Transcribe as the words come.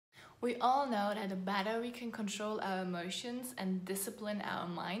We all know that the better we can control our emotions and discipline our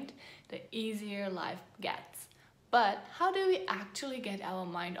mind, the easier life gets. But how do we actually get our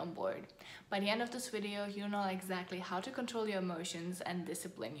mind on board? By the end of this video, you'll know exactly how to control your emotions and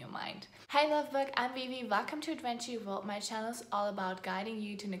discipline your mind. Hey Lovebug, I'm Vivi. Welcome to Adventure World. My channel is all about guiding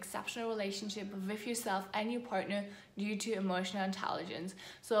you to an exceptional relationship with yourself and your partner due to emotional intelligence.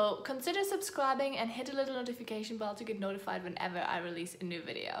 So consider subscribing and hit the little notification bell to get notified whenever I release a new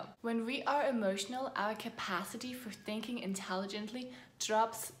video. When we are emotional, our capacity for thinking intelligently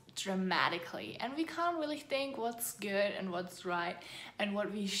drops dramatically, and we can't really think what's good and what's right and what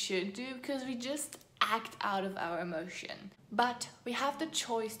we should do because we just act out of our emotion. But we have the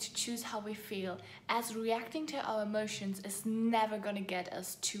choice to choose how we feel, as reacting to our emotions is never gonna get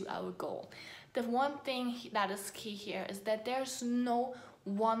us to our goal. The one thing that is key here is that there's no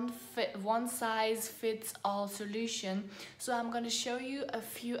one size fits all solution. So I'm going to show you a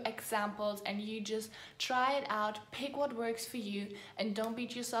few examples and you just try it out, pick what works for you, and don't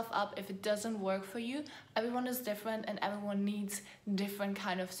beat yourself up if it doesn't work for you. Everyone is different and everyone needs different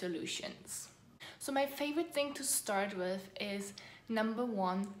kind of solutions. So my favorite thing to start with is number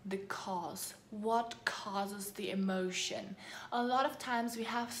one, the cause. What causes the emotion? A lot of times we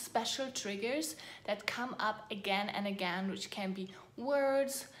have special triggers that come up again and again, which can be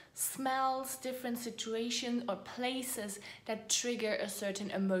words, smells, different situations or places that trigger a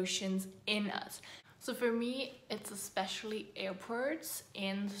certain emotions in us. So for me, it's especially airports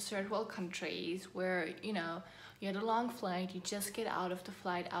in third world countries where, you had a long flight, you just get out of the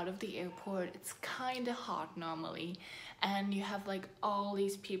flight, out of the airport, it's kind of hot normally, and you have like all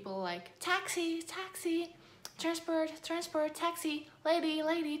these people like, taxi, taxi, transport, transport, taxi, lady,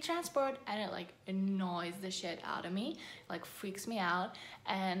 lady, transport, and it like annoys the shit out of me, like freaks me out,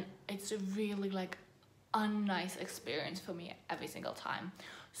 and it's a really like unnice experience for me every single time.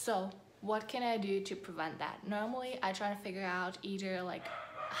 So what can I do to prevent that? Normally I try to figure out either like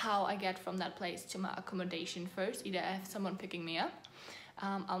how I get from that place to my accommodation first. Either I have someone picking me up,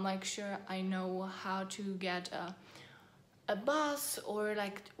 I'll make sure I know how to get a bus or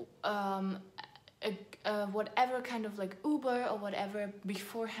like whatever kind of like Uber or whatever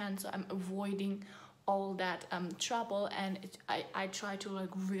beforehand, so I'm avoiding all that trouble, and I try to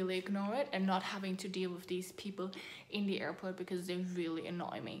like really ignore it and not having to deal with these people in the airport because they really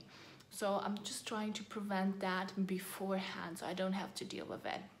annoy me. So I'm just trying to prevent that beforehand so I don't have to deal with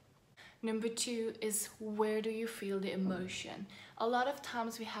it. Number two is, where do you feel the emotion? A lot of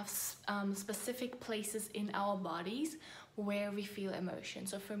times we have specific places in our bodies where we feel emotion.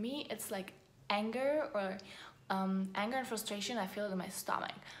 So for me, it's like anger or anger and frustration, I feel it in my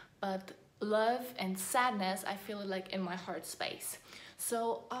stomach. But love and sadness, I feel it like in my heart space.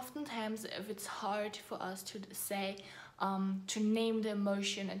 So oftentimes if it's hard for us to say, to name the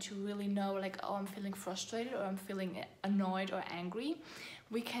emotion and to really know like, oh, I'm feeling frustrated or I'm feeling annoyed or angry,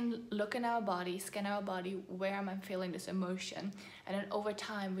 we can look in our body, scan our body, where am I feeling this emotion? And then over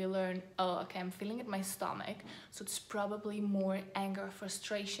time we learn, oh, okay, I'm feeling it in my stomach, so it's probably more anger,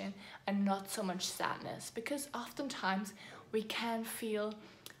 frustration, and not so much sadness. Because oftentimes we can feel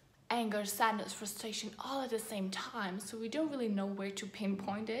anger, sadness, frustration all at the same time, so we don't really know where to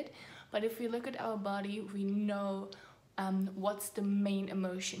pinpoint it. But if we look at our body, we know what's the main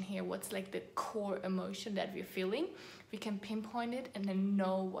emotion here, what's like the core emotion that we're feeling. We can pinpoint it and then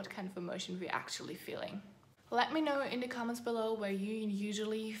know what kind of emotion we're actually feeling. Let me know in the comments below where you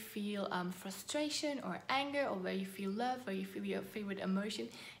usually feel frustration or anger, or where you feel love, where you feel your favorite emotion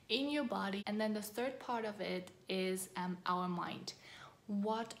in your body. And then the third part of it is our mind.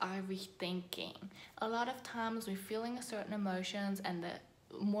 What are we thinking? A lot of times we're feeling a certain emotions and the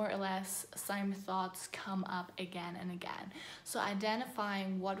more or less same thoughts come up again and again. So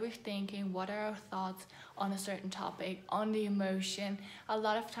identifying what we're thinking, what are our thoughts on a certain topic, on the emotion. A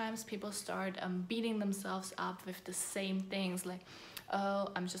lot of times people start beating themselves up with the same things like, oh,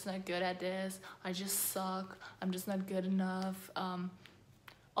 I'm just not good at this, I just suck, I'm just not good enough.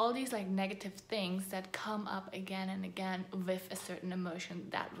 All these like negative things that come up again and again with a certain emotion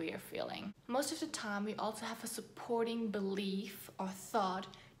that we are feeling. Most of the time we also have a supporting belief or thought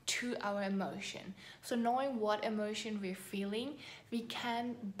to our emotion. So knowing what emotion we're feeling, we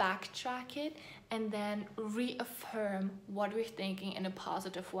can backtrack it and then reaffirm what we're thinking in a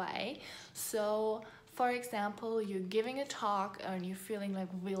positive way. So for example, you're giving a talk and you're feeling like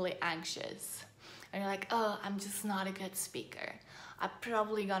really anxious and you're like, oh, I'm just not a good speaker, I'm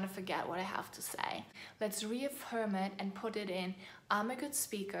probably gonna forget what I have to say. Let's reaffirm it and put it in, I'm a good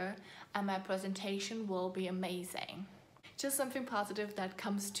speaker and my presentation will be amazing. Just something positive that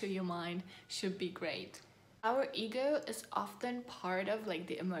comes to your mind should be great. Our ego is often part of like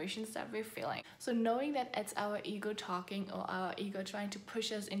the emotions that we're feeling. So knowing that it's our ego talking or our ego trying to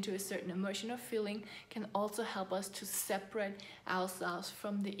push us into a certain emotion or feeling can also help us to separate ourselves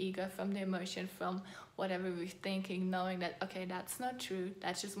from the ego, from the emotion, from whatever we're thinking, knowing that, okay, that's not true,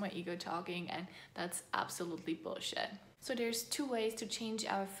 that's just my ego talking, and that's absolutely bullshit. So there's two ways to change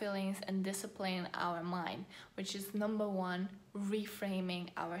our feelings and discipline our mind, which is number one, reframing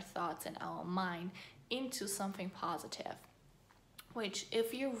our thoughts and our mind into something positive, which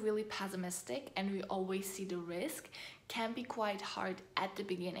if you're really pessimistic and we always see the risk, can be quite hard at the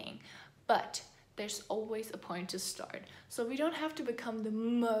beginning, but there's always a point to start. So we don't have to become the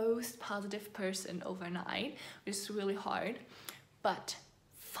most positive person overnight, which is really hard, but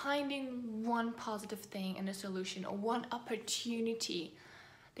finding one positive thing in a solution or one opportunity.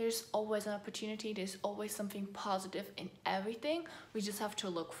 There's always an opportunity, there's always something positive in everything. We just have to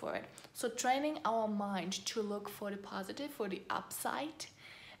look for it. So training our mind to look for the positive, for the upside,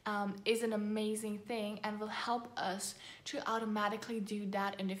 is an amazing thing and will help us to automatically do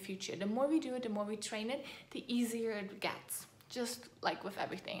that in the future. The more we do it, the more we train it, the easier it gets, just like with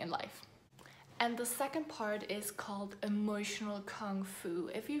everything in life. And the second part is called emotional kung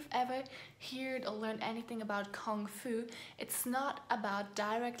fu. If you've ever heard or learned anything about kung fu, it's not about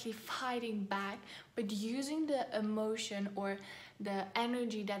directly fighting back, but using the emotion or the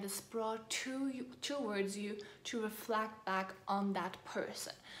energy that is brought towards you to reflect back on that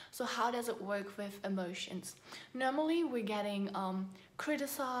person. So how does it work with emotions? Normally we're getting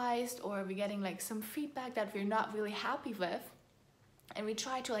criticized, or we're getting like some feedback that we're not really happy with, and we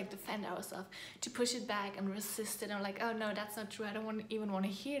try to like defend ourselves, to push it back and resist it, and like, oh no, that's not true, I don't even want to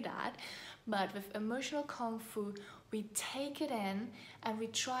hear that. But with emotional kung fu, we take it in and we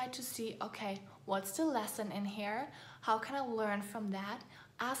try to see, okay, what's the lesson in here? How can I learn from that?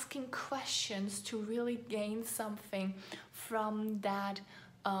 Asking questions to really gain something from that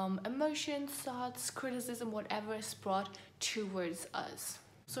emotion, thoughts, criticism, whatever is brought towards us.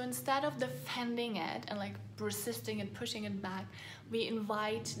 So instead of defending it and like resisting it, pushing it back, we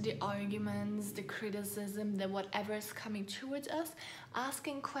invite the arguments, the criticism, the whatever is coming towards us,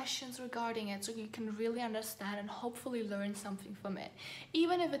 asking questions regarding it so you can really understand and hopefully learn something from it.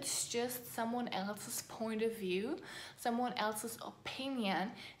 Even if it's just someone else's point of view, someone else's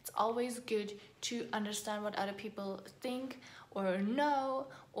opinion, it's always good to understand what other people think or know,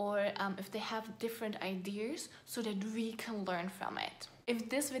 or if they have different ideas, so that we can learn from it. If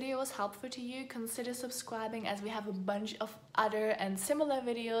this video was helpful to you, consider subscribing, as we have a bunch of other and similar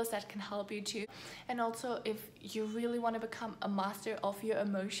videos that can help you too. And also, if you really want to become a master of your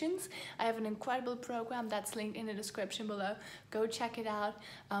emotions, I have an incredible program that's linked in the description below. Go check it out.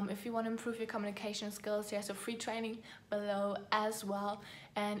 If you want to improve your communication skills, there's a free training below as well.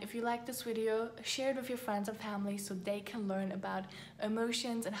 And if you like this video, share it with your friends and family so they can learn about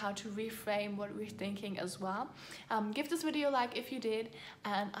emotions and how to reframe what we're thinking as well. Give this video a like if you did,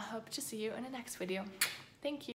 and I hope to see you in the next video. Thank you.